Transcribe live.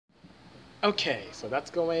Okay, so that's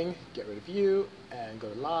going. Get rid of you and go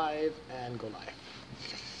live and go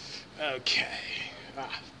live. Okay.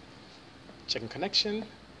 Ah, checking connection.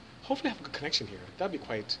 Hopefully I have a good connection here. That'd be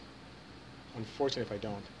quite unfortunate if I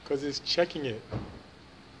don't, because it's checking it.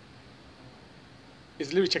 It's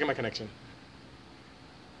literally checking my connection.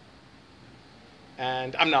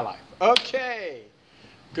 And I'm now live. Okay.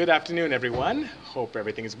 Good afternoon, everyone. Hope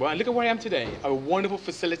everything is well. And look at where I am today. A wonderful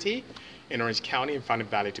facility in Orange County, in Fountain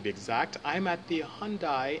Valley to be exact. I'm at the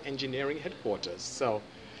Hyundai Engineering Headquarters. So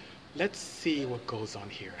let's see what goes on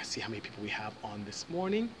here. See how many people we have on this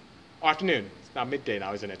morning. Oh, afternoon. It's now midday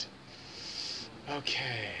now, isn't it?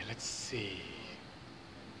 Okay, let's see.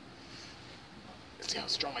 Let's see how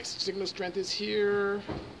strong my signal strength is here.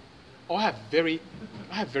 Oh, I have very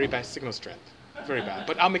bad signal strength. Very bad,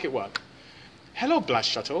 but I'll make it work. Hello, Blast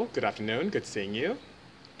Shuttle. Good afternoon. Good seeing you.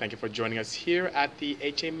 Thank you for joining us here at the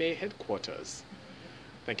HMA headquarters.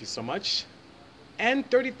 Thank you so much.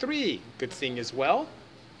 N33, good seeing you as well.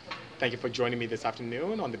 Thank you for joining me this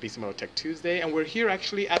afternoon on the BC Motor Tech Tuesday. And we're here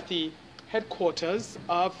actually at the headquarters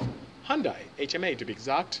of Hyundai, HMA to be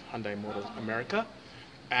exact, Hyundai Motor America.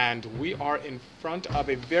 And we are in front of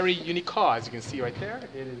a very unique car, as you can see right there.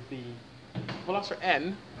 It is the Veloster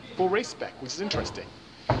N full race spec, which is interesting.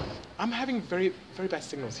 I'm having very, very bad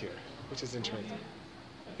signals here, which is interesting.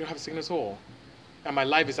 You don't have signals at all. And my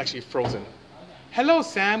live is actually frozen. Hello,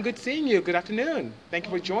 Sam. Good seeing you. Good afternoon. Thank you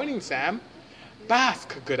for joining, Sam.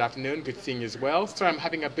 Basque, good afternoon. Good seeing you as well. Sorry, I'm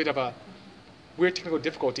having a bit of a weird technical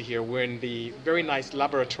difficulty here. We're in the very nice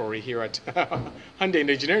laboratory here at Hyundai in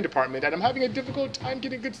the engineering department, and I'm having a difficult time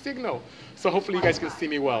getting a good signal. So hopefully you guys can see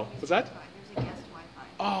me well. Was that?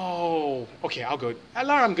 Oh, okay, I'll go.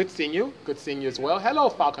 Alarm, good seeing you. Good seeing you as well. Hello,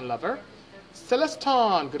 Falcon Lover.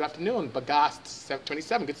 Celeston, good afternoon. Bagast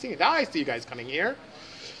 27, good seeing you. Now I see you guys coming here.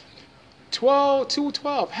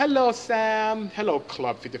 212, hello, Sam. Hello,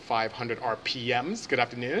 Club 5500 RPMs, good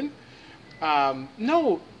afternoon.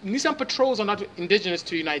 No, Nissan Patrols are not indigenous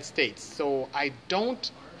to the United States, so I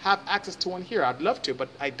don't have access to one here. I'd love to, but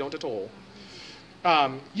I don't at all.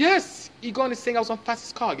 Yes, Egon is saying I was on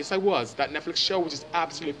Fastest Car. Yes, I was. That Netflix show, which is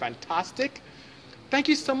absolutely fantastic. Thank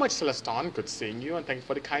you so much, Celestin. Good seeing you, and thank you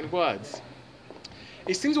for the kind words.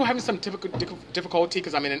 It seems we're having some difficulty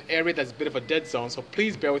because I'm in an area that's a bit of a dead zone, so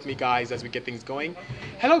please bear with me, guys, as we get things going.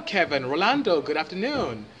 Hello, Kevin. Rolando, good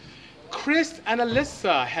afternoon. Chris and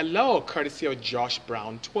Alyssa, hello, courtesy of Josh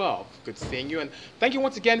Brown 12. Good seeing you. And thank you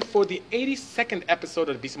once again for the 82nd episode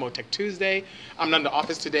of the BC Motor Tech Tuesday. I'm not in the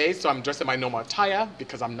office today, so I'm dressed in my normal attire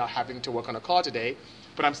because I'm not having to work on a car today.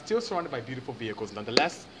 But I'm still surrounded by beautiful vehicles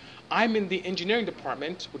nonetheless. I'm in the engineering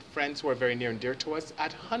department with friends who are very near and dear to us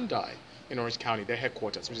at Hyundai in Orange County, their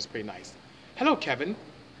headquarters, which is pretty nice. Hello, Kevin.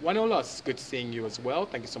 Wanolas, good seeing you as well.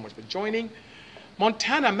 Thank you so much for joining.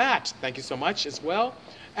 Montana Matt, thank you so much as well.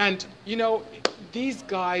 And, you know, these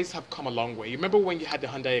guys have come a long way. You remember when you had the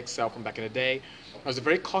Hyundai Excel from back in the day? It was a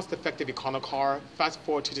very cost-effective econo car. Fast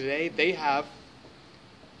forward to today, they have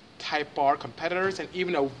Type R competitors and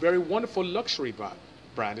even a very wonderful luxury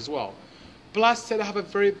brand as well. Blast said I have a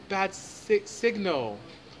very bad signal.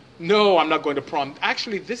 No, I'm not going to prom.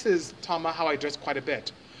 Actually, this is, Tama, how I dress quite a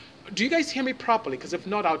bit. Do you guys hear me properly? Because if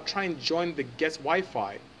not, I'll try and join the guest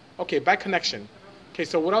Wi-Fi. Okay, bad connection. Okay,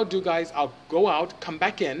 so what I'll do, guys, I'll go out, come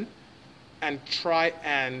back in, and try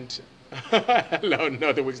and... Hello,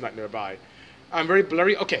 no, the wig's not nearby. I'm very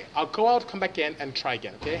blurry. Okay, I'll go out, come back in, and try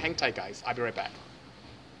again. Okay, hang tight, guys. I'll be right back.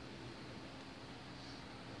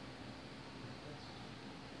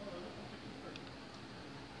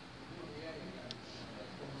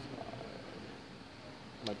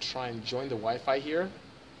 I'm going to try and join the Wi-Fi here.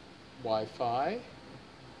 Wi-Fi.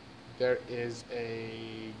 There is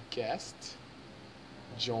a guest.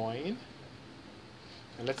 Join.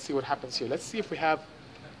 And let's see what happens here. Let's see if we have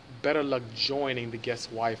better luck joining the guest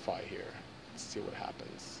Wi-Fi here. Let's see what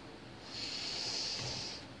happens.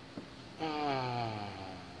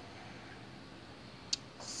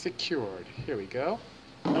 Secured. Here we go.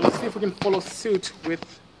 Now let's see if we can follow suit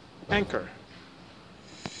with Anchor.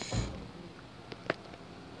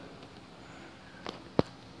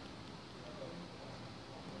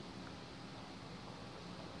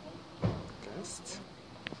 Guest.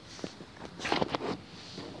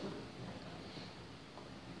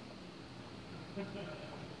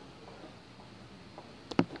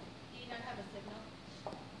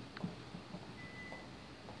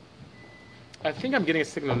 I think I'm getting a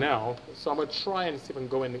signal now, so I'm going to try and see if I can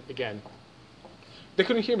go in again. They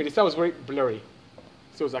couldn't hear me. They said I was very blurry.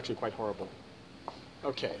 So it was actually quite horrible.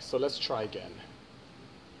 Okay, so let's try again.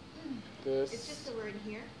 This. It's just that we're in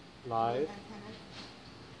here. Live.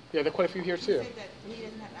 Yeah, there are quite a few here too. He said that he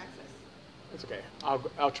doesn't have access. It's okay.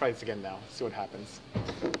 I'll try this again now. See what happens.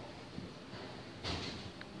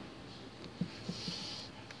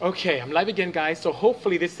 Okay, I'm live again, guys. So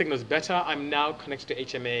hopefully this signal is better. I'm now connected to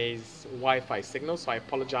HMA's Wi-Fi signal, so I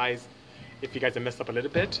apologize if you guys have messed up a little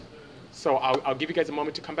bit. So I'll give you guys a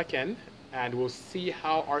moment to come back in, and we'll see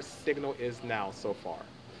how our signal is now so far.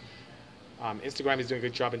 Instagram is doing a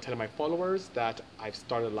good job in telling my followers that I've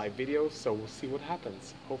started a live video, so we'll see what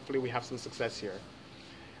happens. Hopefully we have some success here.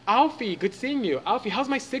 Alfie, good seeing you. Alfie, how's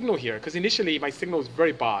my signal here? Because initially my signal was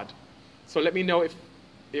very bad. So let me know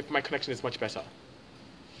if my connection is much better.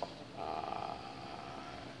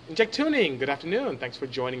 Inject Tuning, good afternoon. Thanks for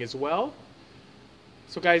joining as well.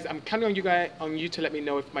 So guys, I'm counting on you to let me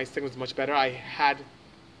know if my signal is much better. I had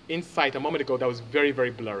insight a moment ago that was very, very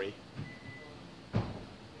blurry.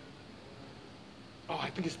 Oh, I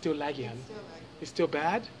think it's still laggy, hon. It's still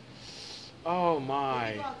bad? Oh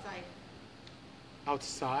my. Go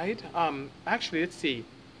outside. Outside? Actually, let's see.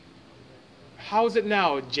 How's it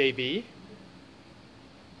now, JV?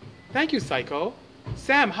 Thank you, Psycho.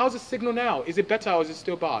 Sam, how's the signal now? Is it better or is it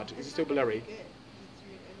still bad? Is it still blurry?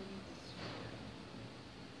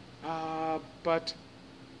 But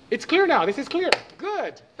it's clear now. This is clear.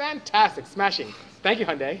 Good. Fantastic. Smashing. Thank you,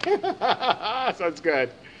 Hyundai. Sounds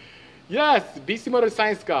good. Yes, BC Motor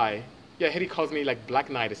Science Guy. Yeah, Hedy calls me like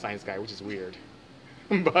Black Knight a science guy, which is weird.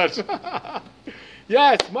 But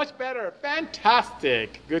yes, much better.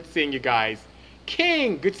 Fantastic. Good seeing you guys.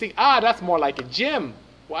 King, good seeing. That's more like it. Jim.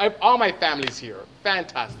 Well, all my family's here.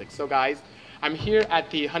 Fantastic. So guys, I'm here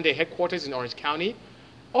at the Hyundai headquarters in Orange County.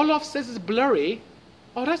 Olaf says it's blurry.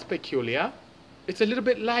 Oh, that's peculiar. It's a little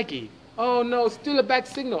bit laggy. Oh no, still a bad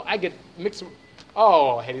signal. I get mixed.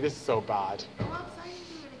 Oh, Hedy, this is so bad.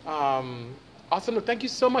 Awesome. Thank you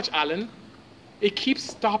so much, Alan. It keeps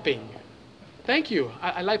stopping. Thank you.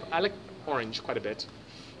 I like Orange quite a bit.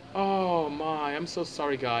 Oh my, I'm so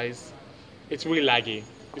sorry, guys. It's really laggy.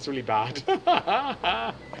 It's really bad.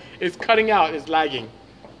 It's cutting out. It's lagging.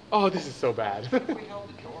 Oh, this is so bad. We held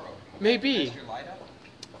the door open. Maybe. Is your light up?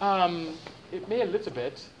 It may a little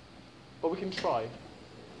bit, but we can try.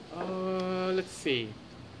 Let's see.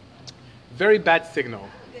 Very bad signal.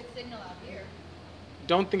 Good signal out here.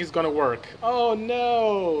 Don't think it's gonna work. Oh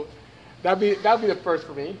no. That'd be the first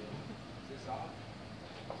for me. Is this off?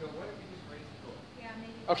 So what if we just raise the door? Yeah,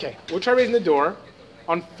 maybe. Okay, we'll try raising the door.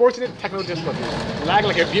 Unfortunate technical difficulties. Lag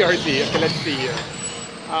like a BRZ. Okay, let's see here.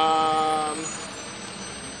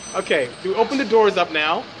 Okay, we open the doors up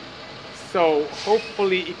now. So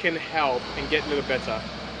hopefully it can help and get a little better.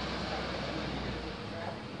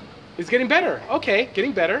 It's getting better. Okay,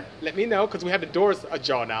 getting better. Let me know because we have the doors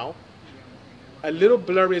ajar now. A little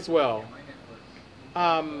blurry as well.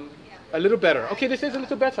 A little better. Okay, this is a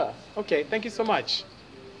little better. Okay, thank you so much.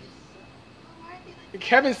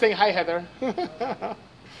 Kevin's saying hi, Heather.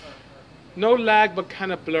 No lag, but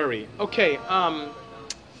kind of blurry. Okay.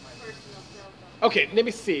 Okay, let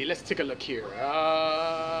me see. Let's take a look here.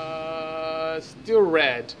 Still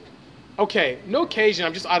red. Okay, no occasion.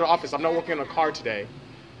 I'm just out of office. I'm not working on a car today.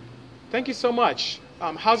 Thank you so much.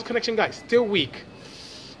 How's the connection, guys? Still weak.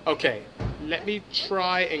 Okay, let me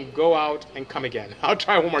try and go out and come again. I'll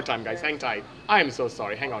try one more time, guys. Hang tight. I am so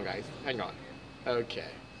sorry. Hang on, guys. Hang on. Okay.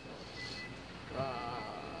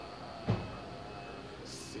 Let's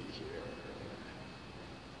see here.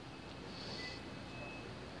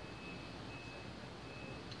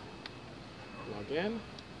 Log in.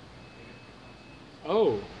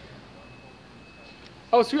 Oh,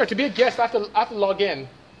 sweetheart, to be a guest, I have to log in.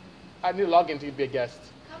 I need to log in to be a guest.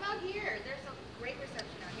 Come out here. There's a great reception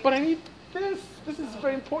out here. But I need this. This is a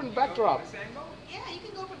very important backdrop. Yeah, you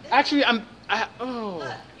can go from this. Actually, Look, you can oh.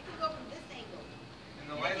 go from this angle. And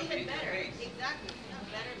the light will It's be even in your better. face. Exactly. You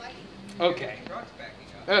have better lighting. Okay. Truck's backing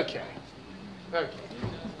up. Okay. Okay.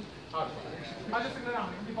 I'll just sit down.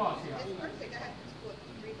 Keep on. It's perfect. I had to put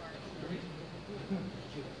rebar.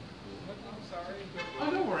 I'm sorry. Oh,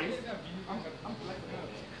 no worries. Knock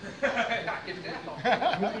it down.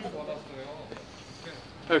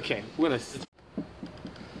 Okay,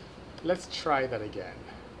 let's try that again.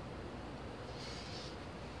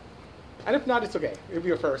 And if not, it's okay. It'll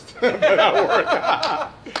be a first. But that'll work.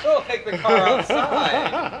 We'll take the car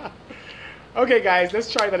outside. Okay, guys, let's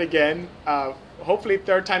try that again. Hopefully,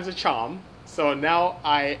 third time's a charm. So now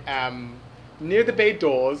I am near the bay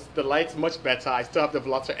doors. The light's much better. I still have the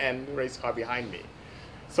Veloster N race car behind me.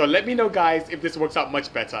 So let me know, guys, if this works out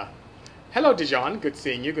much better. Hello, Dijon. Good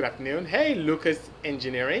seeing you. Good afternoon. Hey, Lucas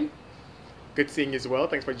Engineering. Good seeing you as well.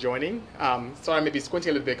 Thanks for joining. Sorry, I may be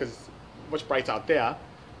squinting a little bit because it's much brighter out there.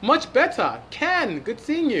 Much better. Ken, good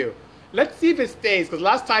seeing you. Let's see if it stays, because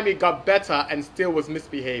last time it got better and still was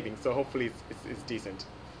misbehaving. So hopefully it's decent.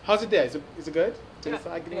 How's it there? Is it good? Getting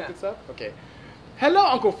good stuff? Okay. Hello,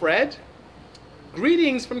 Uncle Fred.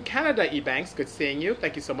 Greetings from Canada, Ebanks. Good seeing you.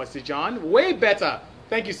 Thank you so much to John. Way better.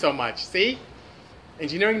 Thank you so much. See?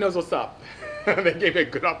 Engineering knows what's up. They gave me a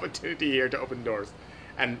good opportunity here to open doors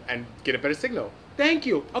and get a better signal. Thank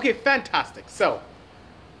you. Okay, fantastic. So,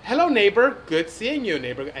 hello, neighbor. Good seeing you,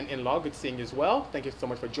 neighbor and in-law. Good seeing you as well. Thank you so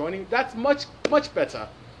much for joining. That's much, much better.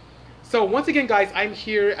 So, once again, guys, I'm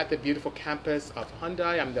here at the beautiful campus of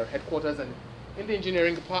Hyundai. I'm their headquarters and in the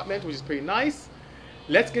engineering department, which is pretty nice.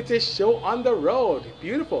 Let's get this show on the road.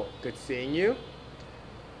 Beautiful. Good seeing you.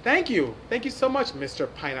 Thank you. Thank you so much, Mr.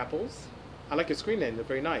 Pineapples. I like your screen name. They're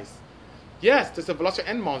very nice. Yes, there's a Velocity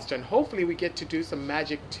N monster, and hopefully we get to do some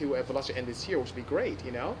magic to a Velocity N this year, which would be great,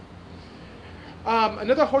 you know?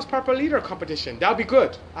 Another horsepower per liter competition. That would be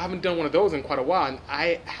good. I haven't done one of those in quite a while, and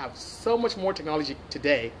I have so much more technology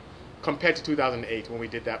today compared to 2008 when we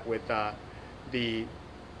did that with the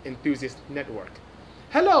Enthusiast Network.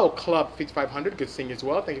 Hello, Club 5500. Good seeing you as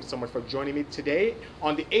well. Thank you so much for joining me today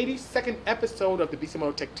on the 82nd episode of the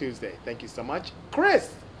Bisimoto Tech Tuesday. Thank you so much.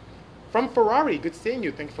 Chris from Ferrari. Good seeing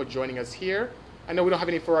you. Thank you for joining us here. I know we don't have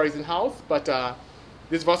any Ferraris in house, but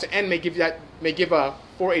this Velocity N may give a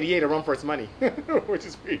 488 a run for its money, which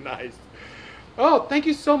is pretty nice. Oh, thank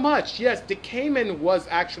you so much. Yes, the Cayman was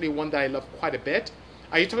actually one that I love quite a bit.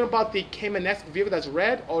 Are you talking about the Cayman-esque vehicle that's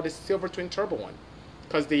red or the silver twin turbo one?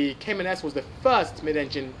 Because the Cayman S was the first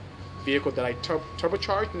mid-engine vehicle that I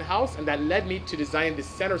turbocharged in the house, and that led me to design the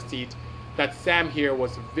center seat that Sam here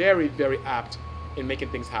was very, very apt in making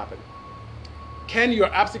things happen. Ken,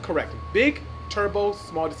 you're absolutely correct. Big turbo,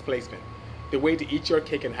 small displacement. The way to eat your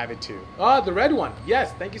cake and have it too. Ah, the red one.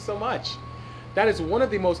 Yes, thank you so much. That is one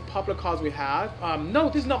of the most popular cars we have. No,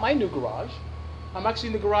 this is not my new garage. I'm actually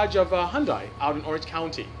in the garage of Hyundai out in Orange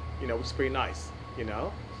County, you know, which is pretty nice, you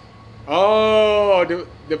know. Oh,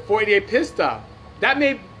 the 488 Pista. That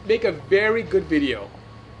may make a very good video.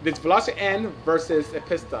 This Velocity N versus a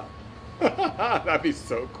Pista. That'd be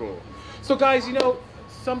so cool. So guys, you know,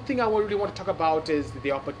 something I really want to talk about is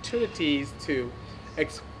the opportunities to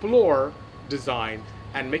explore design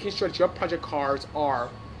and making sure that your project cars are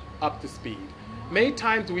up to speed. Many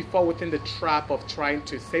times we fall within the trap of trying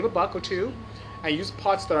to save a buck or two and use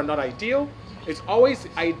parts that are not ideal. It's always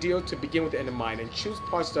ideal to begin with the end in mind and choose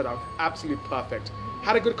parts that are absolutely perfect.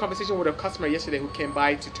 Had a good conversation with a customer yesterday who came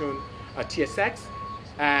by to tune a TSX,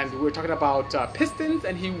 and we were talking about pistons,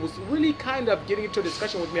 and he was really kind of getting into a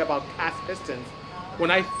discussion with me about cast pistons,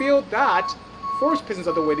 when I feel that forged pistons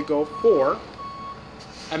are the way to go for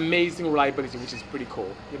amazing reliability, which is pretty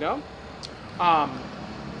cool, you know?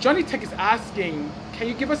 Johnny Tech is asking, can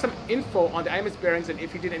you give us some info on the IMS bearings and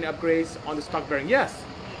if you did any upgrades on the stock bearing? Yes.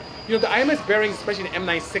 You know, the IMS bearings, especially the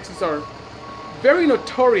M96s, are very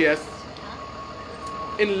notorious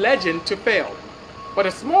in legend to fail. But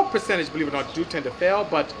a small percentage, believe it or not, do tend to fail.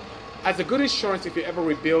 But as a good insurance, if you're ever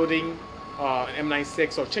rebuilding an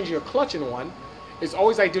M96 or changing your clutch in one, it's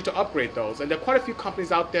always ideal to upgrade those. And there are quite a few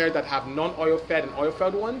companies out there that have non-oil fed and oil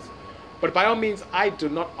fed ones. But by all means, I do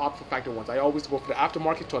not opt for factory ones. I always go for the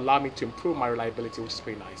aftermarket to allow me to improve my reliability, which is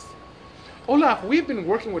pretty nice. Olaf, we've been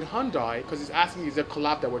working with Hyundai, because he's asking me is there a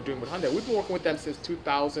collab that we're doing with Hyundai. We've been working with them since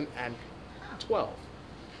 2012.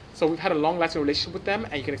 So we've had a long-lasting relationship with them,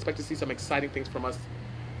 and you can expect to see some exciting things from us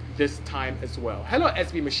this time as well. Hello,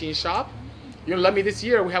 SB Machine Shop. You're gonna love me this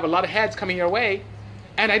year. We have a lot of heads coming your way.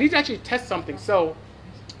 And I need to actually test something. So,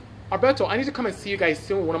 Alberto, I need to come and see you guys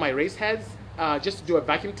soon with one of my race heads, just to do a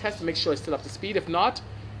vacuum test to make sure it's still up to speed. If not,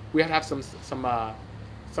 we have to have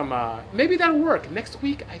maybe that'll work. Next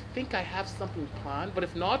week, I think I have something planned, but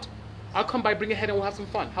if not, I'll come by, bring a head, and we'll have some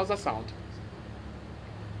fun. How's that sound?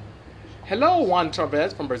 Hello, Juan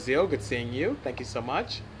Torres from Brazil. Good seeing you. Thank you so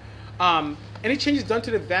much. Any changes done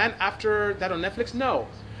to the van after that on Netflix? No.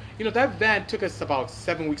 You know, that van took us about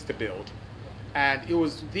 7 weeks to build. And it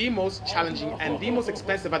was the most challenging and the most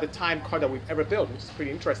expensive at the time car that we've ever built, which is pretty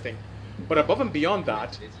interesting. But above and beyond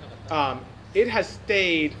that, it has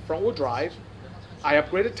stayed front-wheel drive. I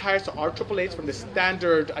upgraded tires to R888s from the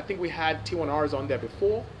standard. I think we had T1Rs on there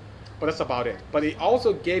before, but that's about it. But it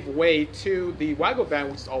also gave way to the Wago van,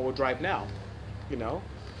 which is all-wheel drive now. You know,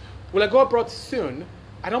 will I go abroad soon?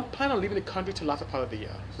 I don't plan on leaving the country till latter part of the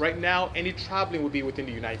year. Right now, any traveling would be within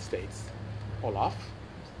the United States. Olaf.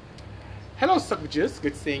 Hello, Suckbridges.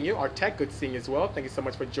 Good seeing you. Our Tech, good seeing you as well. Thank you so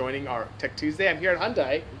much for joining our Tech Tuesday. I'm here at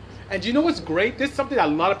Hyundai, and you know what's great? This is something that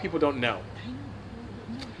a lot of people don't know.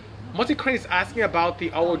 Monty Crane is asking about the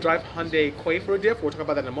all-wheel drive Hyundai Quafer diff. We'll talk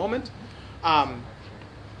about that in a moment.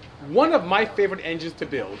 One of my favorite engines to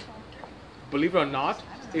build believe it or not,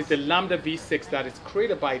 is the Lambda V6 that is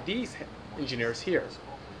created by these engineers here.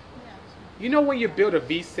 You know when you build a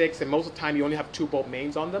V6 and most of the time you only have 2 bolt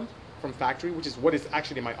mains on them from factory, which is what is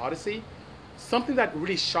actually in my Odyssey? Something that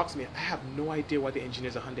really shocks me, I have no idea why the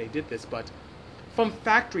engineers at Hyundai did this, but from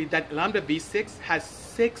factory, that Lambda V6 has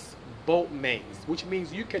 6 bolt mains, which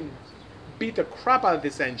means you can beat the crap out of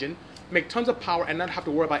this engine, make tons of power, and not have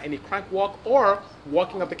to worry about any crank walk or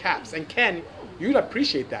walking up the caps. And Ken, you'd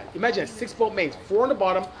appreciate that. Imagine 6 bolt mains, 4 on the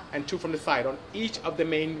bottom and 2 from the side on each of the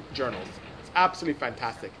main journals. It's absolutely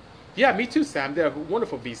fantastic. Yeah, me too, Sam. They're a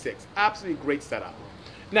wonderful V6. Absolutely great setup.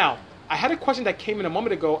 Now, I had a question that came in a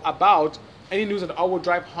moment ago about any news on the all-wheel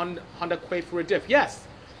drive Honda Quaife rear diff. Yes,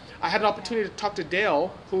 I had an opportunity to talk to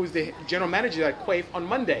Dale, who is the general manager at Quaife, on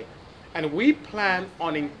Monday. And we plan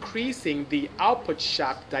on increasing the output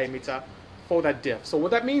shaft diameter for that diff. So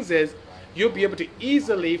what that means is you'll be able to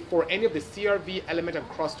easily, for any of the CRV element and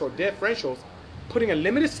cross-toe differentials, putting a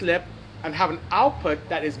limited slip and have an output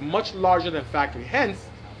that is much larger than factory. Hence,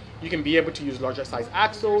 you can be able to use larger size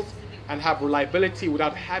axles and have reliability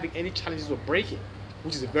without having any challenges with braking,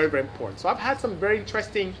 which is very, very important. So I've had some very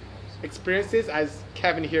interesting experiences, as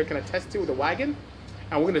Kevin here can attest to, with the wagon,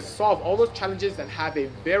 and we're going to solve all those challenges and have a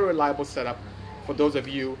very reliable setup for those of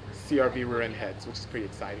you CRV rear end heads, which is pretty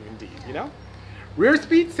exciting indeed, you know? Rear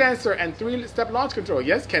speed sensor and 3-step launch control.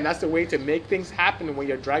 Yes, Ken, that's the way to make things happen when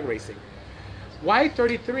you're drag racing.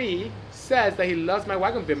 Y33 says that he loves my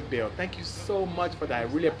wagon build. Thank you so much for that.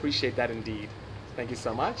 I really appreciate that indeed. Thank you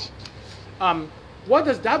so much. What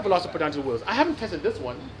does that Veloster put onto the wheels? I haven't tested this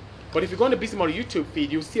one, but if you go on the BC Motor YouTube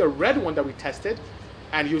feed, you'll see a red one that we tested,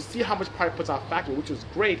 and you'll see how much power it puts out factory, which was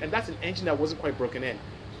great, and that's an engine that wasn't quite broken in.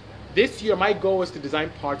 This year, my goal is to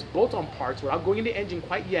design parts, bolt-on parts, without going in the engine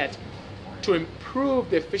quite yet, to improve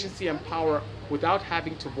the efficiency and power without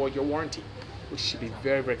having to void your warranty, which should be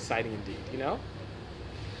very, very exciting indeed, you know?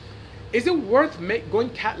 Is it worth going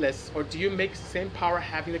catless, or do you make the same power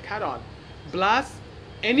having the cat on? Blast,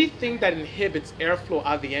 anything that inhibits airflow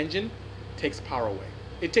out of the engine takes power away.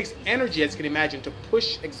 It takes energy, as you can imagine, to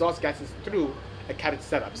push exhaust gases through a catted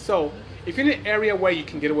setup. So if you're in an area where you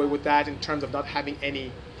can get away with that in terms of not having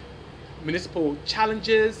any municipal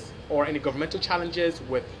challenges or any governmental challenges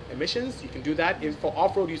with emissions, you can do that. If for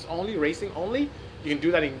off-road use only, racing only, you can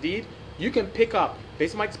do that indeed. You can pick up,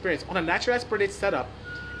 based on my experience, on a natural aspirated setup,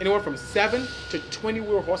 anywhere from 7 to 20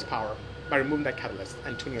 wheel horsepower by removing that catalyst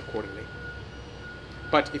and tuning accordingly.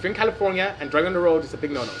 But if you're in California and driving on the road, it's a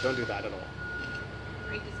big no-no. Don't do that at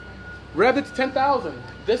all. Rev it to 10,000.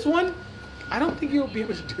 This one, I don't think you'll be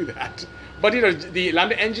able to do that. But you know, the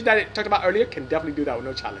Lambda engine that I talked about earlier can definitely do that with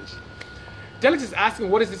no challenge. Delix is asking,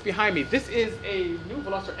 what is this behind me? This is a new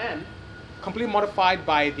Veloster M, completely modified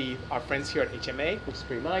by our friends here at HMA, which is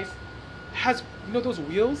pretty nice. Has, you know those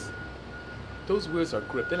wheels? Those wheels are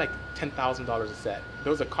grip. They're like $10,000 a set.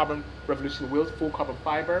 Those are Carbon Revolution wheels, full carbon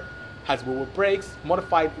fiber, has wheel brakes,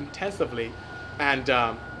 modified intensively. And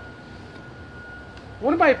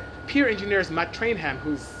one of my peer engineers, Matt Trainham,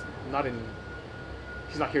 who's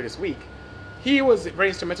he's not here this week, he was very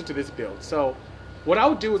instrumental to this build. So what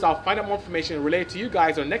I'll do is I'll find out more information and relay it to you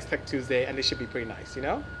guys on next Tech Tuesday, and they should be pretty nice, you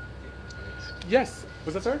know? Yes.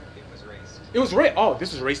 Was that, sir? It was raced. It was race. Oh,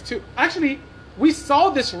 this was race too. Actually, we saw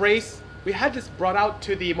this race. We had this brought out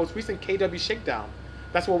to the most recent KW Shakedown.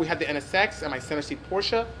 That's where we had the NSX and my center seat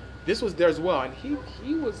Porsche. This was there as well, and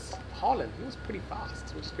he was hauling. He was pretty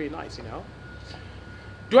fast, which is pretty nice, you know?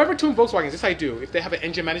 Do I ever tune Volkswagens? Yes, I do. If they have an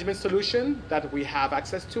engine management solution that we have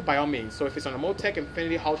access to, by all means. So if it's on a Motec,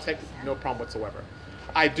 Infiniti, Haltech, no problem whatsoever.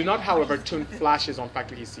 I do not, however, tune flashes on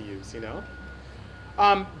factory ECUs, you know?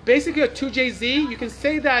 Basically a 2JZ, you can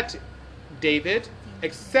say that, David,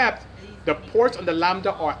 except the ports on the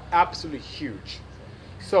Lambda are absolutely huge.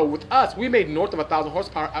 So with us, we made north of 1,000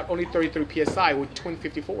 horsepower at only 33 PSI with twin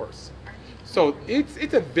 54s. So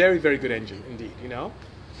it's a very, very good engine indeed, you know?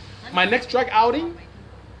 My next drag outing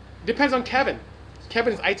depends on Kevin.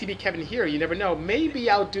 Kevin is ITB Kevin here, you never know. Maybe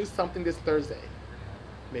I'll do something this Thursday.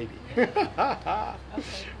 Maybe.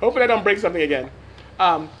 Hopefully I don't break something again.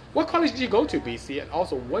 What college did you go to, BC? And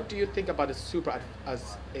also, what do you think about the Supra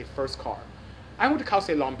as a first car? I went to Cal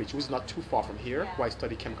State Long Beach, which is not too far from here, where I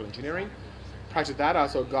studied chemical engineering. Prior to that, I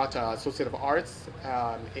also got Associate of Arts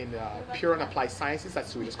in Pure and Applied Sciences at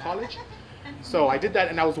Swedish College. So I did that,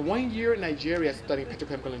 and I was 1 year in Nigeria studying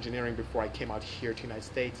petrochemical engineering before I came out here to the United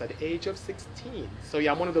States at the age of 16. So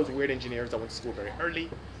yeah, I'm one of those weird engineers that went to school very early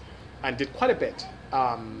and did quite a bit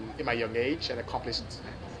in my young age and accomplished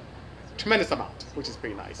a tremendous amount, which is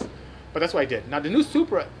pretty nice. But that's what I did. Now the new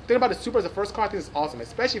Supra, the thing about the Supra as a first car, I think is awesome,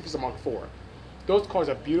 especially if it's a Mark IV. Those cars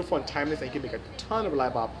are beautiful and timeless, and you can make a ton of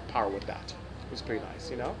reliable power with that. It's pretty nice,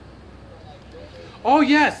 you know. Oh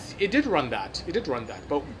yes, it did run that. It did run that,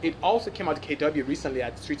 but it also came out to KW recently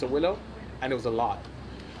at Streets of Willow, and it was a lot.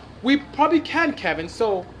 We probably can, Kevin.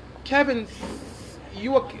 So, Kevin,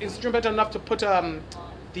 you are instrumental enough to put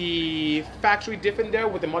the factory diff in there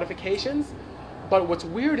with the modifications. But what's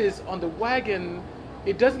weird is on the wagon,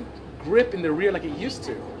 it doesn't grip in the rear like it used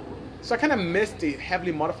to. So I kind of missed the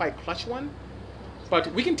heavily modified clutch one. But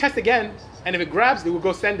we can test again, and if it grabs, then we'll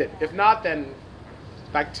go send it. If not, then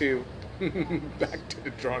back to back to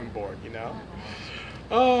the drawing board, you know.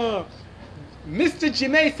 Oh, Mr.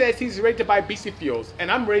 Jimay says he's ready to buy BC Fuels,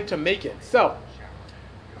 and I'm ready to make it. So,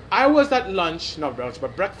 I was at lunch, not lunch,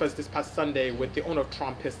 but breakfast this past Sunday with the owner of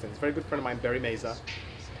Tron Pistons, very good friend of mine, Barry Meza,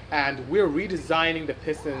 and we're redesigning the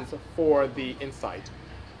pistons for the Insight.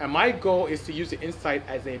 And my goal is to use the Insight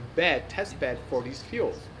as a test bed for these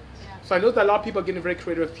fuels. So I know that a lot of people are getting very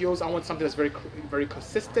creative with fuels. I want something that's very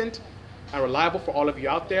consistent and reliable for all of you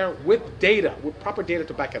out there with data, with proper data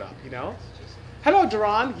to back it up, you know? Hello,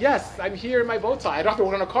 Duran. Yes, I'm here in my bow tie. I don't have to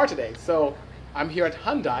work on a car today. So I'm here at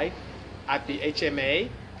Hyundai at the HMA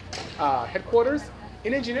headquarters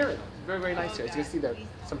in engineering. Very, very nice here. As you can see, there are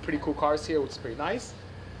some pretty cool cars here, which is pretty nice.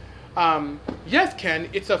 Yes, Ken,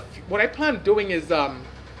 what I plan on doing is a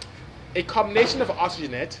combination of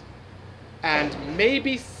oxygenate and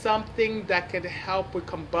maybe something that could help with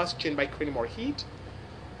combustion by creating more heat,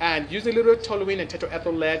 and using a little toluene and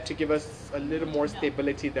tetraethyl lead to give us a little more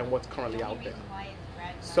stability than what's currently out there.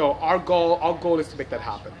 So our goal is to make that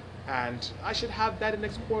happen, and I should have that in the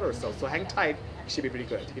next quarter or so. So hang tight, it should be pretty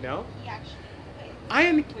good, you know. I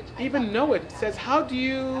didn't even know it. It says, how do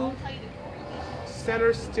you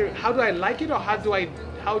center steer? How do I like it, or how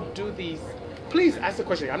do these? Please ask the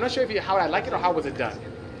question. I'm not sure how I like it or how was it done,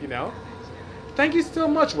 you know. Thank you so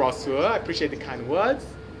much, Rosua. I appreciate the kind words.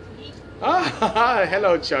 Ah,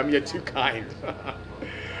 hello, chum. You're too kind.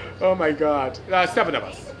 Oh my God. 7 of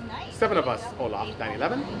us. 7 of us, Olaf,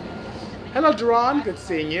 911. Hello, Duran. Good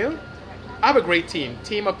seeing you. I have a great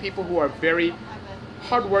team of people who are very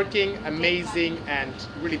hardworking, amazing, and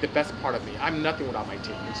really the best part of me. I'm nothing without my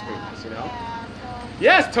team. It's very nice, you know.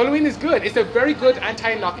 Yes, toluene is good. It's a very good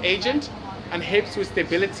anti-knock agent and helps with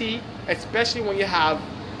stability, especially when you have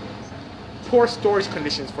poor storage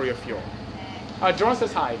conditions for your fuel. Duran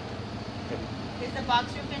says hi. Is the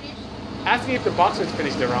boxer finished? Ask me if the boxer is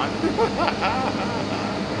finished, Duran.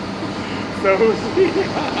 So,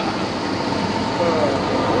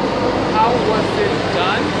 how was it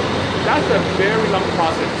done? That's a very long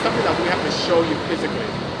process. It's something that we have to show you physically.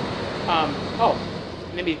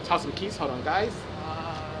 Let me toss some keys. Hold on, guys.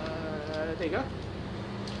 There you go.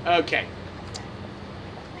 Okay.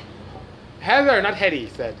 Heather, not Hetty,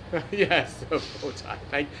 said. Yes, bow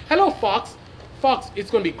tie. Hello, Fox. Fox, it's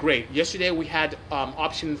going to be great. Yesterday we had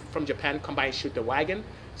options from Japan come by and shoot the wagon.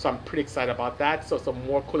 So I'm pretty excited about that. So some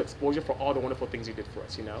more cool exposure for all the wonderful things you did for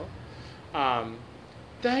us, you know.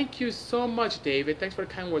 Thank you so much, David. Thanks for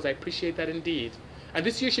the kind words. I appreciate that indeed. And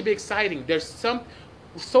this year should be exciting.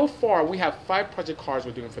 So far we have 5 project cars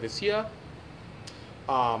we're doing for this year.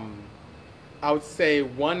 I would say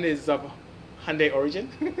 1 is of Hyundai origin.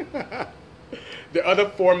 The other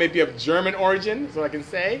 4 may be of German origin, is what I can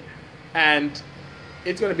say. And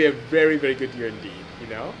it's going to be a very, very good year indeed, you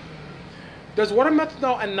know. Does water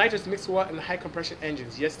methanol and nitrous mix well in high compression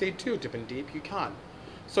engines? Yes, they do, dipping deep, you can.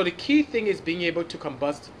 So the key thing is being able to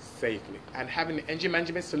combust safely and having an engine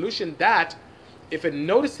management solution that, if it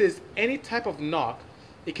notices any type of knock,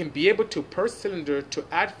 it can be able to, per cylinder, to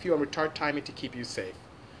add fuel and retard timing to keep you safe.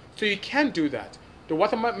 So you can do that. The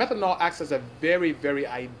water methanol acts as a very, very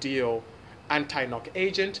ideal anti-knock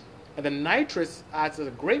agent, and the nitrous acts as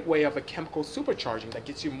a great way of a chemical supercharging that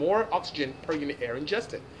gets you more oxygen per unit air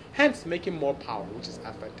ingested, hence making more power, which is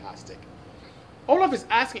fantastic. Olaf is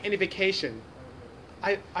asking any vacation.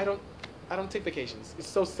 I don't take vacations. It's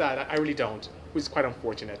so sad. I really don't, which is quite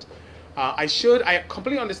unfortunate. I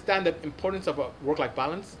completely understand the importance of a work-life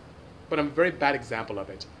balance, but I'm a very bad example of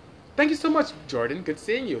it. Thank you so much, Jordan. Good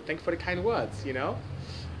seeing you. Thank you for the kind words, you know.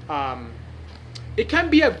 It can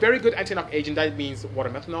be a very good anti-knock agent. That means water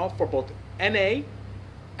methanol for both NA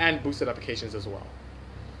and boosted applications as well.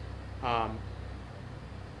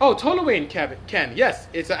 Toluene, Ken. Yes,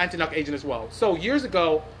 it's an anti-knock agent as well. So years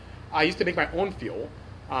ago, I used to make my own fuel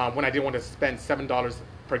when I didn't want to spend $7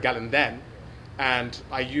 per gallon then. And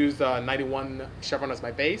I used 91 Chevron as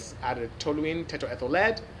my base, added toluene, tetraethyl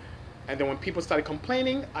lead. And then when people started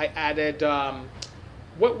complaining, I added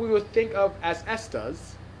what we would think of as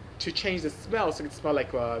esters to change the smell so it could smell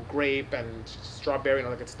like grape and strawberry and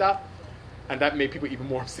all that good stuff. And that made people even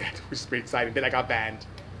more upset, which is pretty exciting. Then I got banned.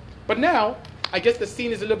 But now, I guess the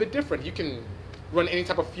scene is a little bit different. You can run any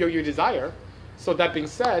type of fuel you desire. So that being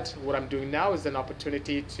said, what I'm doing now is an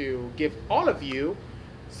opportunity to give all of you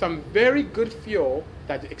some very good fuel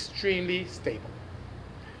that's extremely stable.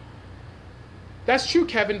 That's true,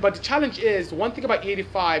 Kevin, but the challenge is, one thing about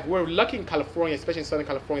E85, we're lucky in California, especially in Southern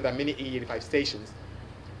California, there are many E85 stations.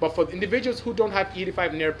 But for individuals who don't have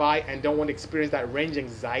E85 nearby and don't want to experience that range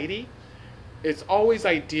anxiety, it's always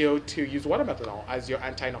ideal to use water methanol as your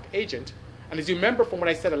anti-knock agent. And as you remember from what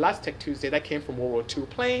I said at last Tech Tuesday, that came from World War II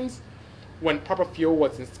planes, when proper fuel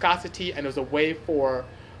was in scarcity, and it was a way for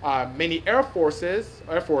many Air Force,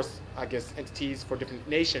 I guess, entities for different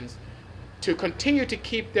nations to continue to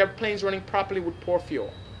keep their planes running properly with poor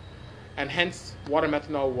fuel. And hence, water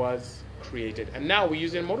methanol was created. And now we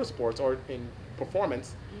use it in motorsports or in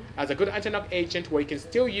performance as a good anti-knock agent where you can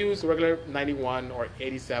still use regular 91 or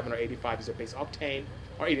 87 or 85 as your base octane,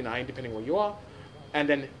 or 89, depending where you are, and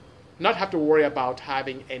then not have to worry about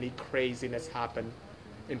having any craziness happen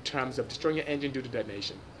in terms of destroying your engine due to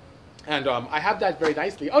detonation. And I have that very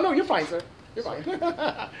nicely. Oh, no, you're fine, sir. You're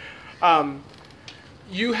fine.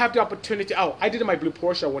 You have the opportunity. Oh, I did it in my blue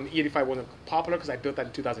Porsche when E85 wasn't popular because I built that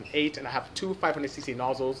in 2008, and I have two 500cc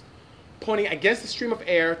nozzles pointing against the stream of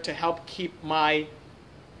air to help keep my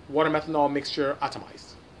water methanol mixture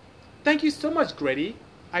atomized. Thank you so much, Grady.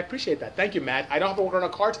 I appreciate that. Thank you, Matt. I don't have to work on a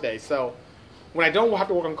car today, so when I don't have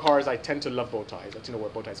to work on cars, I tend to love bow ties. I tend to wear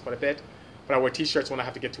bow ties quite a bit, but I wear t-shirts when I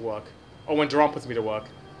have to get to work, or when Jerome puts me to work,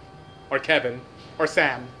 or Kevin, or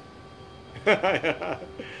Sam.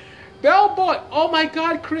 Bellboy, oh my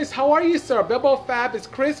God, Chris, how are you, sir? Bellboy Fab is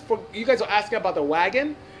Chris. For you guys are asking about the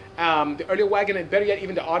wagon, the earlier wagon, and better yet,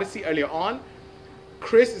 even the Odyssey earlier on.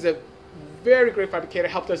 Chris is a very great fabricator,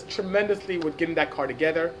 helped us tremendously with getting that car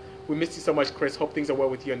together. We miss you so much, Chris. Hope things are well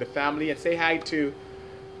with you and the family. And say hi to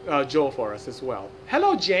Joel for us as well.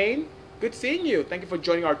 Hello, Jane. Good seeing you. Thank you for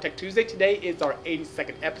joining our Tech Tuesday. Today is our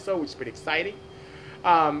 82nd episode, which is pretty exciting.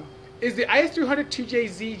 Is the IS300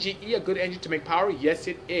 2JZ-GE a good engine to make power? Yes,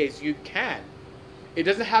 it is. You can. It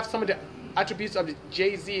doesn't have some of the attributes of the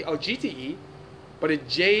JZ or GTE, but the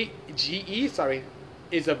GE,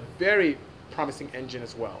 is a very promising engine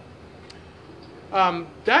as well.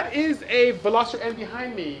 That is a Veloster N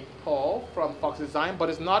behind me, Paul, from Fox Design, but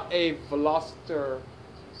it's not a Veloster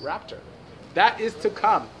Raptor. That is to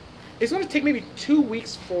come. It's going to take maybe 2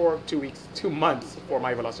 months for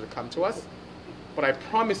my Veloster to come to us. But I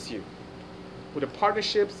promise you, with the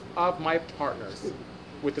partnerships of my partners,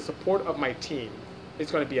 with the support of my team,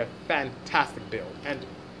 it's going to be a fantastic build. And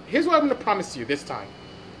here's what I'm going to promise you this time.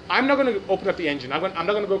 I'm not going to open up the engine. I'm not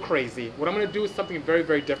going to go crazy. What I'm going to do is something very,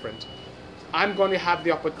 very different. I'm going to have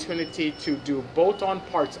the opportunity to do bolt-on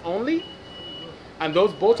parts only. And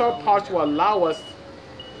those bolt-on parts will allow us,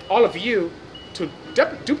 all of you, to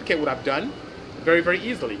duplicate what I've done very, very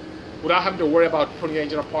easily, without having to worry about putting the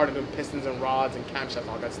engine apart and doing pistons and rods and camshafts and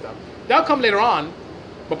all that stuff. That'll come later on,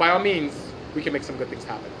 but by all means, we can make some good things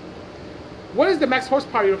happen. What is the max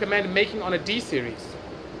horsepower you recommend making on a D series?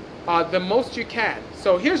 The most you can.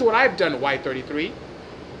 So here's what I've done, Y33.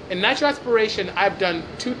 In natural aspiration, I've done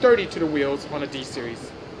 230 to the wheels on a D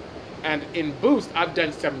series. And in boost, I've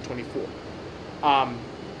done 724.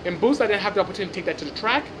 In boost, I didn't have the opportunity to take that to the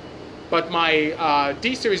track, but my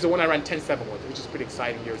D series, the one I ran 10.7 with, which is pretty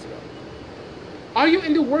exciting years ago. Are you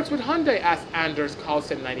in the works with Hyundai? Asked Anders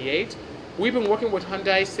Carlson 98. We've been working with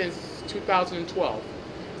Hyundai since 2012.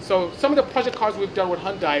 So some of the project cars we've done with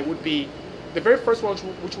Hyundai would be the very first one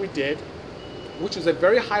which we did, which was a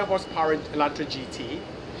very high horsepower Elantra GT.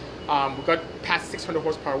 We got past 600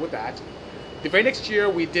 horsepower with that. The very next year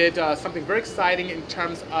we did something very exciting in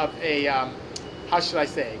terms of a, how should I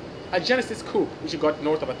say, a Genesis Coupe, which got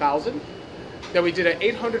north of 1,000. Then we did an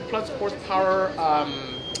 800 plus horsepower,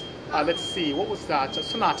 let's see, what was that? A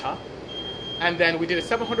Sonata. And then we did a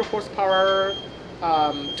 700 horsepower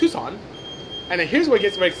Tucson. And then here's where it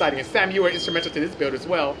gets very exciting. And Sam, you were instrumental to this build as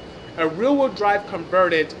well. A rear-wheel drive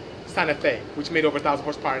converted Santa Fe, which made over 1,000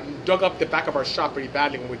 horsepower and dug up the back of our shop pretty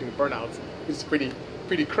badly when we were doing burnouts, which is pretty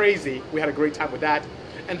crazy. We had a great time with that.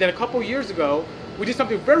 And then a couple years ago, we did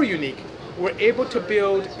something very unique. We were able to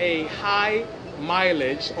build a high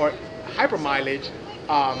mileage or hyper mileage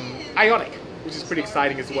Ioniq, which is pretty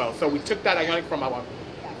exciting as well. So we took that Ioniq from about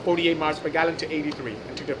 48 miles per gallon to 83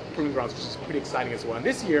 and took it to proving grounds, which is pretty exciting as well. And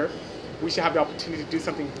this year, we should have the opportunity to do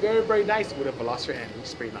something very, very nice with a Veloster N, which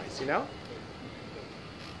is pretty nice, you know?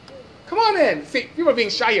 Come on in. See, people are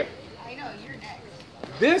being shy here. I know, you're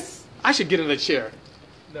next. This, I should get in the chair.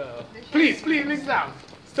 No. Please sit down.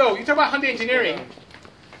 So, you talk about Hyundai Engineering.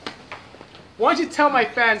 Why don't you tell my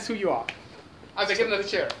fans who you are? As I get another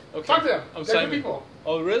chair. Okay. Talk to them. I'm They're good Simon. people.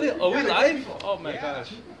 Oh, really? Oh, we Yeah, they're good live? people. Oh my Yeah.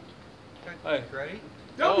 gosh. Hi. Ready?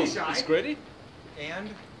 Don't Oh, be shy. It's Grady? And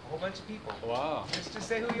a whole bunch of people. Wow. Just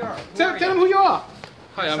say who you are. Tell them who you are.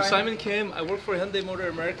 Hi, I'm Simon. Simon Kim. I work for Hyundai Motor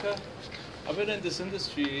America. I've been in this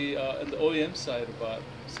industry in the OEM side about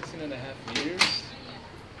 16 and a half years.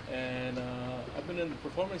 And I've been in the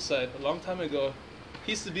performance side a long time ago.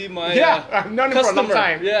 He used to be my Yeah, I've known him for a long customer.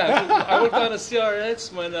 time. Yeah, I worked on a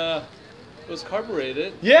CRX when it was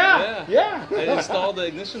carbureted. Yeah. I installed the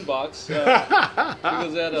ignition box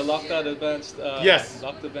because they had a locked out advanced. Yes.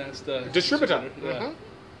 Locked advanced Distributor. Yeah. Mhm.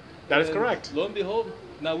 That is And correct. Lo and behold,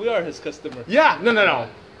 now we are his customer. Yeah, no.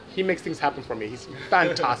 He makes things happen for me. He's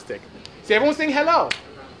fantastic. See, everyone's saying hello.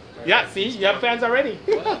 Yeah, see, you have fans already.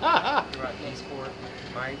 You're at Eastport,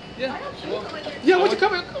 Mike. Yeah. Well, Yeah, what'd you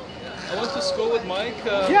come in? I went to school with Mike.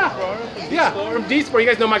 Yeah, Ferrara from yeah, D-Sport. from D-Sport. You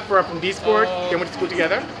guys know Mike Ferrara from D-Sport. Uh, They went to school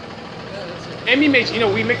together. Yeah, that's it. Emmy makes,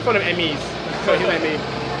 we make fun of Emmys. So he's like me.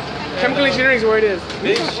 Chemical engineering is where it is.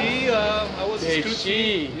 Dave Shi, I was his Dave crew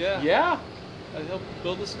Shi. chief. Yeah. Yeah. I helped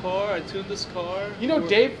build this car. I tuned this car.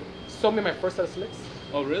 Dave sold me my first set of slicks.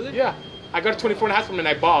 Oh, really? Yeah. I got a 24 and a half from him and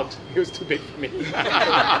I bogged. It was too big for me.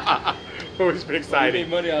 But it was pretty I made exciting.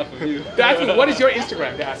 money off of you. They're asking, what is your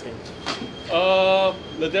Instagram? They're asking.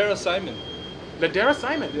 Ladera Simon. Ladera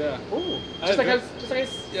Simon. Yeah. Ooh. I Just like I have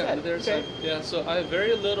Yeah, said. Ladera Okay. Simon. Yeah, so I have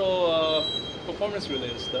very little performance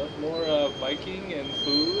related stuff. More biking and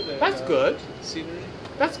food. And, That's good. Scenery.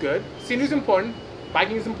 That's good. Scenery is important.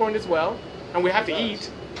 Biking is important as well. And we have to eat.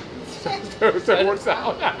 So it works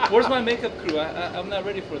out. Where's my makeup crew? I'm not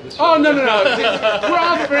ready for this. Oh, show. no. We're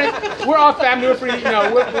all friends. We're all family. We're free.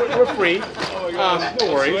 We're free. Oh my gosh. No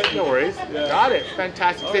I'm worries. sweating. No worries. Yeah. Got it.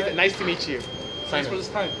 Fantastic. All Say right. that. Nice to meet you. Thanks for this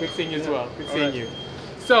time. Good seeing you as Yeah. well. Good All seeing right. you.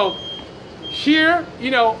 So, here,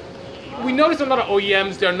 we notice a lot of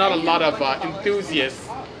OEMs. There are not a lot of enthusiasts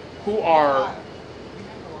who are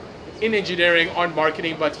in engineering, on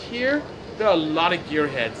marketing, but here, there are a lot of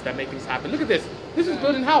gearheads that make things happen. Look at this. This is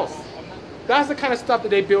built in-house. That's the kind of stuff that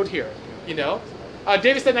they build here,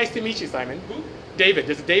 David said, nice to meet you, Simon. Who? David.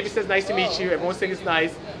 David says, nice to meet you. Everyone's saying it's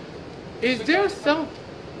nice. Is there some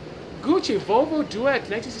Gucci Volvo Duet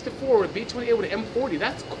 1964 with B28 with an M40?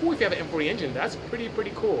 That's cool if you have an M40 engine. That's pretty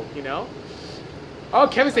cool, Oh,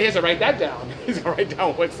 Kevin said he has to write that down. He's going to write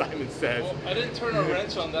down what Simon says. Well, I didn't turn a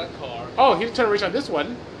wrench on that car. Oh, he didn't turn a wrench on this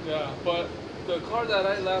one. Yeah, but the car that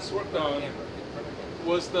I last worked on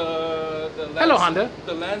was the Hello, Honda.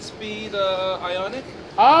 The Landspeed Ionic.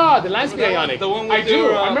 Ah, the Landspeed Remember that one? Ionic. The one with I do.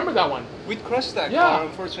 your, I remember that one. We crushed that Yeah. car,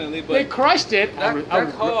 unfortunately, but They crushed it. That- I would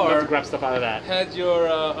that car- love to grab stuff out of that. had your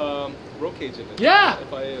roll cage in it. Yeah.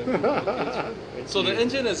 FIA. So the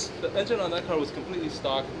engine on that car was completely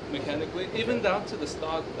stock mechanically, even down to the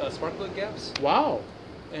stock spark plug gaps. Wow.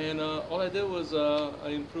 And all I did was I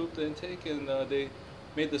improved the intake, and they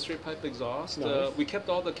made the straight pipe exhaust. Nice. We kept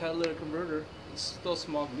all the catalytic converter. It's still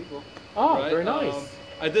smog legal. Oh, right? very nice.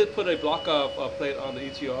 I did put a block plate on the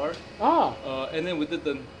EGR, Ah, and then we did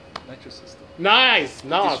the nitrous system. nice.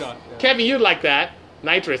 Nice. shot, yeah. Kevin, you'd like that.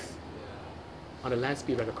 Nitrous. On a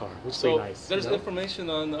Landspeed Record car, which is So very nice. there's information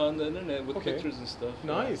on the internet with Okay. pictures and stuff.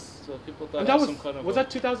 Nice. So people thought And it that was was, some kind of was a- that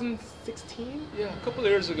 2016? Yeah, a couple of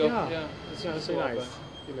years ago. Yeah. Yeah, Yeah, that's a very while nice. back.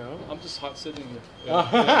 You know? I'm just hot sitting here.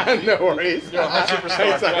 No worries. You're a hot Hey,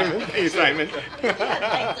 superstar. Simon. Hey, Simon.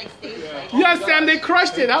 Like stage fright. Yes, Sam, they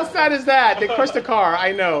crushed it. How sad is that? They crushed the car.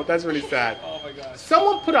 I know. That's really sad. Oh my gosh.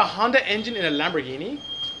 Someone put a Honda engine in a Lamborghini?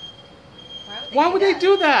 Why Why would they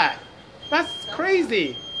do that? That's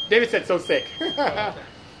crazy. David said, so sick.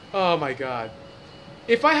 Oh my God.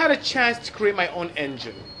 If I had a chance to create my own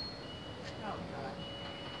engine, Oh, God.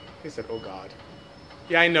 he said, oh God.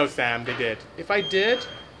 Yeah, I know, Sam, they did. If I did,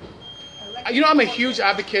 I'm a huge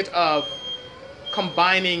advocate of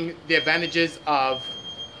combining the advantages of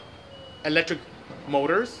electric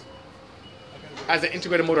motors as an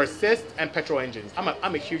integrated motor assist and petrol engines.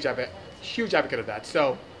 I'm a huge advocate of that.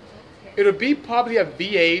 So it would be probably a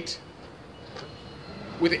V8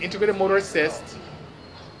 with an integrated motor assist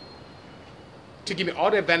to give me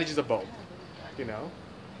all the advantages of both,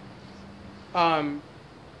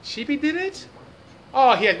 Sheepy did it?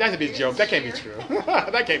 Oh, yeah, that's a big joke. That can't be true.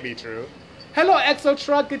 That can't be true. Hello, Exo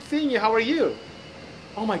Truck. Good seeing you. How are you?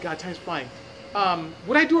 Oh my God, time's flying.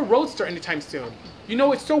 Would I do a Roadster anytime soon?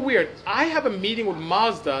 It's so weird. I have a meeting with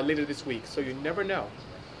Mazda later this week, so you never know.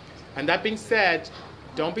 And that being said,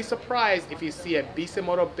 don't be surprised if you see a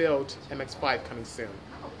Bisimoto built MX-5 coming soon.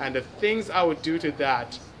 And the things I would do to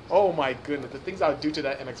that, oh my goodness, the things I would do to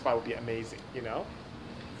that MX-5 would be amazing,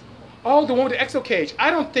 Oh, the one with the Exo cage. I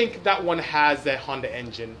don't think that one has a Honda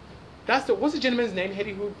engine. What's the gentleman's name,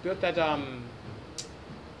 Hedy, who built that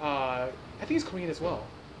I think he's Korean as well.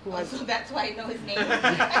 Who has? So that's why I know his name.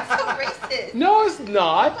 That's so racist. No, it's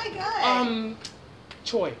not. Oh my god.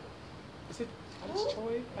 Choi. Is it Alex Who?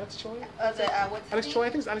 Choi? Alex Choi? What's his Alex name? Choi. I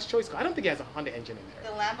think it's Alex Choi's car. I don't think he has a Honda engine in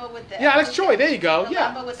there. The Lambo with the Yeah, Alex Choi. There you go. The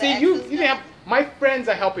Yeah. Lambo with See, the you X's didn't have. down. My friends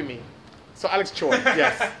are helping me. So Alex Choi.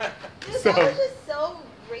 Yes. Dude, So- that was just so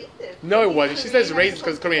racist. No, it He's wasn't. She says Korean, racist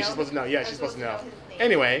because I'm Korean. She's supposed to know. Yeah, she's supposed to know.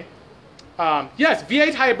 Anyway, yes,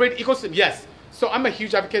 V8 hybrid ecosystem. Yes. So I'm a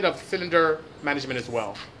huge advocate of cylinder management as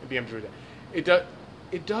well in BMW. It does.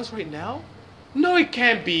 It does right now? No, it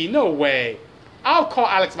can't be. No way. I'll call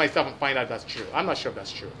Alex myself and find out if that's true. I'm not sure if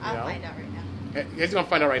that's true. You I'll know? find out right now. He's gonna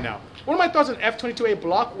find out right now. What are my thoughts on F22A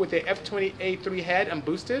block with a F20A3 head and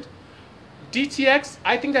boosted? DTX,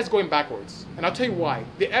 I think that's going backwards. And I'll tell you why.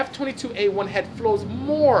 The F22A1 head flows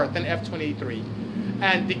more than F23.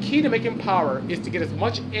 And the key to making power is to get as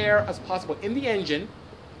much air as possible in the engine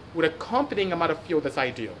with accompanying amount of fuel that's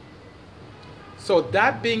ideal. So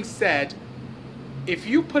that being said, if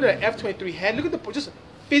you put an F23 head, look at the, just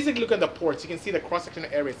physically look at the ports, you can see the cross-sectional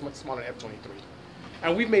area is much smaller than F23.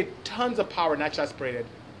 And we've made tons of power naturally aspirated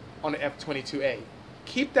on the F22A.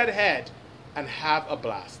 Keep that head and have a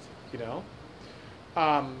blast, you know?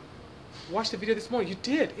 Watched the video this morning. You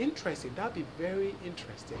did. Interesting. That'd be very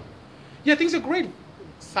interesting. Yeah, things are great.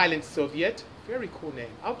 Silent Soviet. Very cool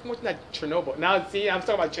name. I was watching that Chernobyl. Now, see, I'm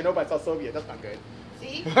talking about Chernobyl. I saw Soviet. That's not good.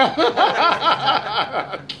 See?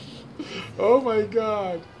 Oh my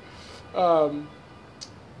God.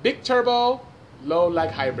 Big turbo, low lag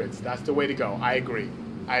hybrids. That's the way to go. I agree.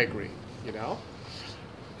 I agree. You know?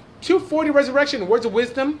 240 Resurrection. Words of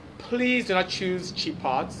wisdom. Please do not choose cheap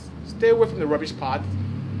pods. Stay away from the rubbish pods.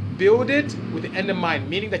 Build it with the end in mind,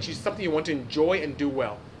 meaning that you something you want to enjoy and do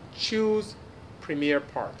well. Choose premier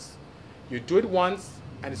parts. You do it once,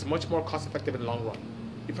 and it's much more cost effective in the long run.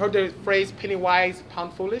 You've heard the phrase penny wise,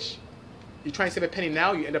 pound foolish? You try and save a penny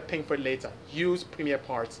now, you end up paying for it later. Use premier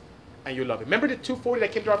parts, and you'll love it. Remember the 240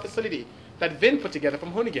 that came to our facility that Vin put together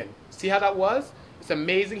from Hoonigan? See how that was? It's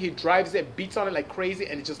amazing. He drives it, beats on it like crazy,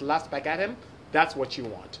 and it just laughs back at him. That's what you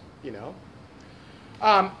want, you know?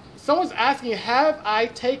 Someone's asking, have I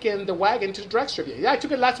taken the wagon to the drag strip yet? Yeah, I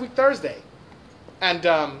took it last week Thursday. And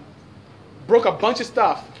broke a bunch of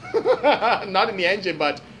stuff. Not in the engine,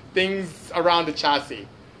 but things around the chassis.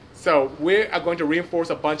 So we are going to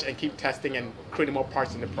reinforce a bunch and keep testing and creating more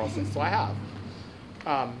parts in the process. So I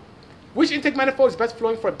have. Which intake manifold is best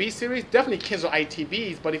flowing for a B series? Definitely Kinzo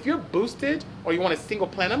ITVs. But if you're boosted or you want a single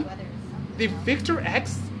plenum, the Victor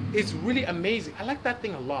X is really amazing. I like that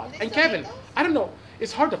thing a lot. And Kevin, I don't know,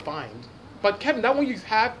 it's hard to find. But Kevin, that one you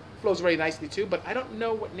have flows very nicely too, but I don't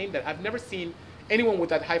know what name that. I've never seen anyone with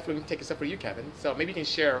that high flow intake except for you, Kevin. So maybe you can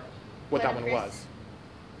share what that one was.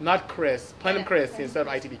 Not Chris. Plenum Chris instead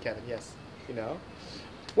of ITV Kevin, yes. You know.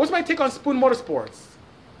 What's my take on Spoon Motorsports?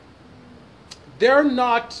 They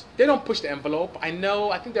don't push the envelope. I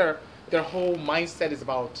think their whole mindset is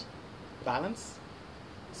about balance.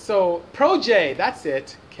 So Pro J, that's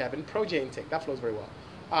it, Kevin. Pro J intake, that flows very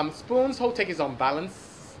well. Spoon's whole take is on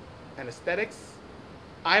balance and aesthetics.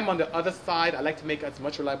 I'm on the other side. I like to make as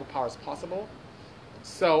much reliable power as possible.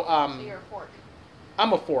 So So you're a fork.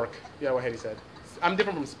 I'm a fork. Yeah, what Hetty said. I'm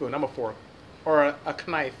different from Spoon. I'm a fork. Or a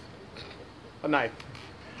knife. A knife.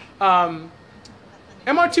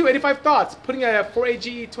 MR2, 85 thoughts. Putting a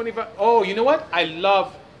 4AG 25. Oh, you know what? I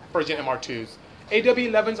love Virgin MR2s.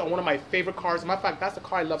 AW11s are one of my favorite cars. As a matter of fact, that's the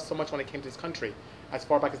car I loved so much when I came to this country, as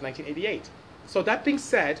far back as 1988. So that being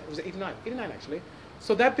said, it was 89. 89 actually.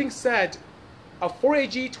 So that being said, a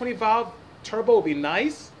 4AG 20 valve turbo would be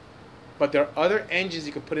nice, but there are other engines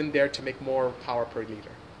you can put in there to make more power per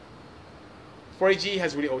liter. 4AG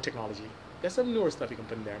has really old technology. There's some newer stuff you can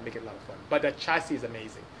put in there and make it a lot of fun. But the chassis is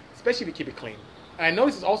amazing, especially if you keep it clean. And I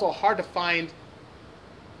notice it's also hard to find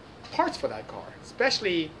parts for that car,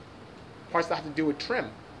 especially parts that have to do with trim.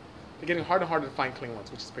 They're getting harder and harder to find clean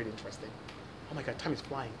ones, which is pretty interesting. Oh my God, time is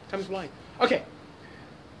flying. Time is flying. Okay.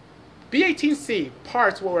 B18C,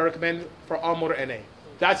 parts what we recommend for all motor NA.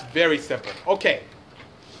 That's very simple. Okay.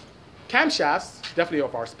 Camshafts, definitely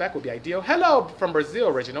of our spec, would be ideal. Hello from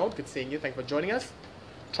Brazil, Reginald. Good seeing you. Thanks for joining us.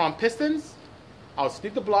 Tron pistons, I'll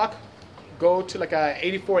sneak the block, go to like a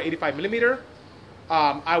 84, 85 millimeter.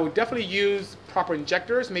 I would definitely use proper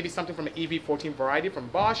injectors, maybe something from an EV14 variety from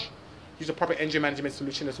Bosch. Use a proper engine management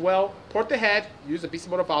solution as well. Port the head, use a BC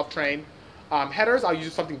Motor valve train. Headers, I'll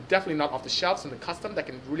use something definitely not off the shelf, something custom that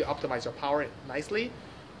can really optimize your power nicely.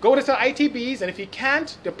 Go to some ITBs, and if you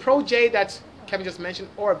can't, the Pro J that Kevin just mentioned,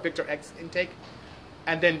 or a Victor X intake,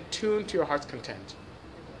 and then tune to your heart's content.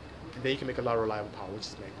 And then you can make a lot of reliable power, which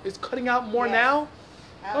is great. It's cutting out more Yes. now?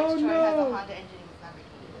 Alex Oh, Troy has a no. Honda engine in his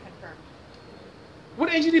Lamborghini. What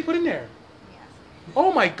engine did he put in there? Yes.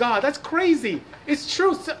 Oh my God, that's crazy. It's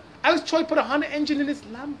true. So, Alex Choi put a Honda engine in his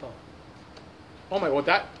Lambo. Oh my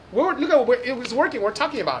God, look at it was working. We're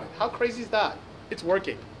talking about it. How crazy is that? It's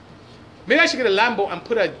working. Maybe I should get a Lambo and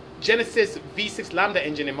put a Genesis V6 Lambda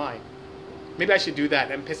engine in mine. Maybe I should do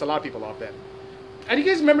that and piss a lot of people off then. And you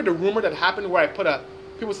guys remember the rumor that happened where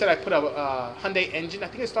people said I put a Hyundai engine. I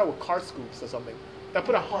think it started with Car Scoops or something. I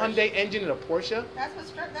put a Hyundai engine in a Porsche.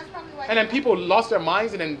 That's probably why. And then people lost their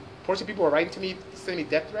minds, and then Porsche people were writing to me, sending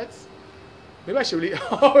me death threats. Maybe I should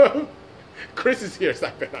really. Chris is here, so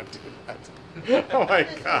I better not do that. Oh my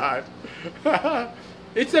God.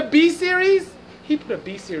 It's a B series? He put a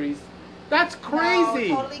B series. That's crazy.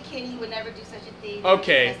 No, totally kidding. Would never do such a thing.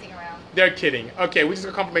 Okay. Messing around. They're kidding. Okay, we just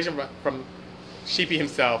got confirmation from Sheepy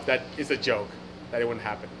himself that it's a joke, that it wouldn't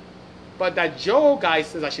happen. But that Joe guy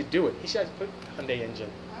says I should do it. He should put a Hyundai engine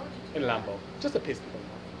Why would you do in that? Lambo. Just to piss people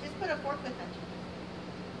off. Just put a forklift engine.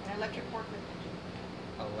 An electric forklift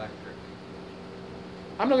engine. Electric.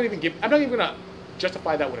 I'm not even gonna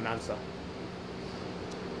justify that with an answer.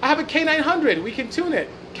 I have a K900. We can tune it.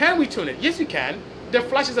 Can we tune it? Yes, you can. There are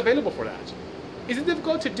flashes available for that. Is it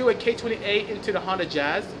difficult to do a K28 into the Honda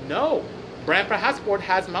Jazz? No. Brand Passport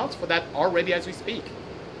has mounts for that already as we speak.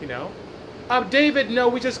 You know. David, no,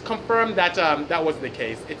 we just confirmed that that wasn't the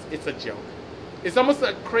case. It's a joke. It's almost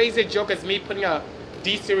a crazy joke as me putting a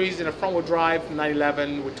D series in a front-wheel drive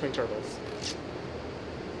 911 with twin turbos,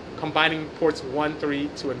 combining ports 1, 3,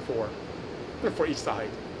 2, and 4 for each side.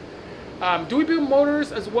 Do we build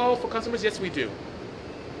motors as well for customers? Yes, we do.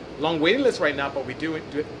 Long waiting list right now, but we do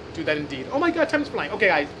that indeed. Oh my God, time's flying. Okay,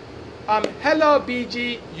 guys. Hello,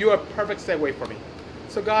 BG. You're a perfect segue for me.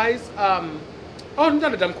 So, guys, oh,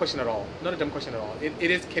 not a dumb question at all. Not a dumb question at all.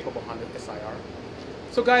 It is capable Honda SIR.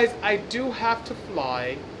 So, guys, I do have to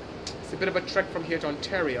fly. It's a bit of a trek from here to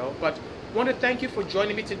Ontario, but I want to thank you for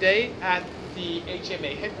joining me today at the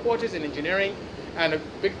HMA headquarters in engineering, and a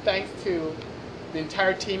big thanks to the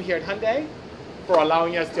entire team here at Hyundai for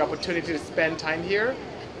allowing us the opportunity to spend time here.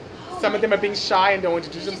 Some of them are being shy and don't want to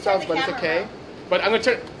introduce themselves, but it's okay. But I'm going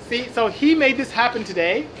to see, so he made this happen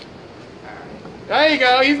today. There you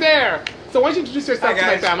go, he's there. So why don't you introduce yourself to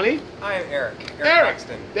my family? I am Eric. Eric,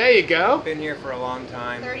 Buxton. there you go. Been here for a long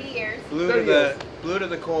time. 30 years. Blue to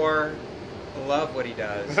the core. Love what he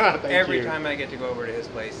does. Every you. time I get to go over to his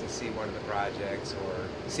place and see one of the projects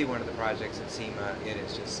or see one of the projects at SEMA, it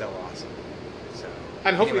is just so awesome. So.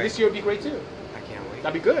 And hopefully anyway, this year will be great too. I can't wait.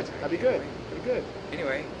 That'd be good. I That'd be can't good. wait. That'd be good.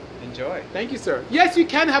 Anyway, enjoy. Thank you, sir. Yes, you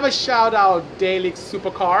can have a shout out, Dalek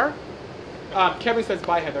Supercar. Kevin says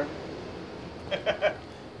bye, Heather.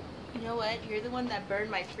 You know what? You're the one that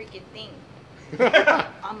burned my freaking thing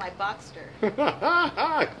on my Boxster.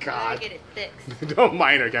 I God. gotta get it fixed. Don't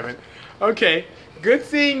mind her, Kevin. Okay. Good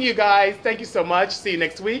seeing you guys. Thank you so much. See you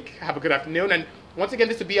next week. Have a good afternoon. And once again,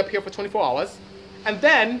 this will be up here for 24 hours. And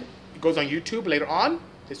then it goes on YouTube later on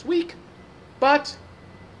this week. But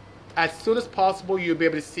as soon as possible, you'll be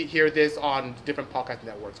able to hear this on different podcast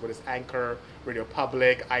networks, whether it's Anchor, Radio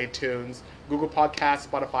Public, iTunes, Google Podcasts,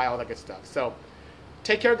 Spotify, all that good stuff. So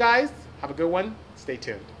take care, guys. Have a good one. Stay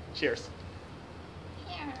tuned. Cheers.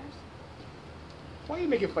 Cheers. Why are you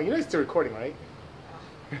making fun? You know it's still recording, right?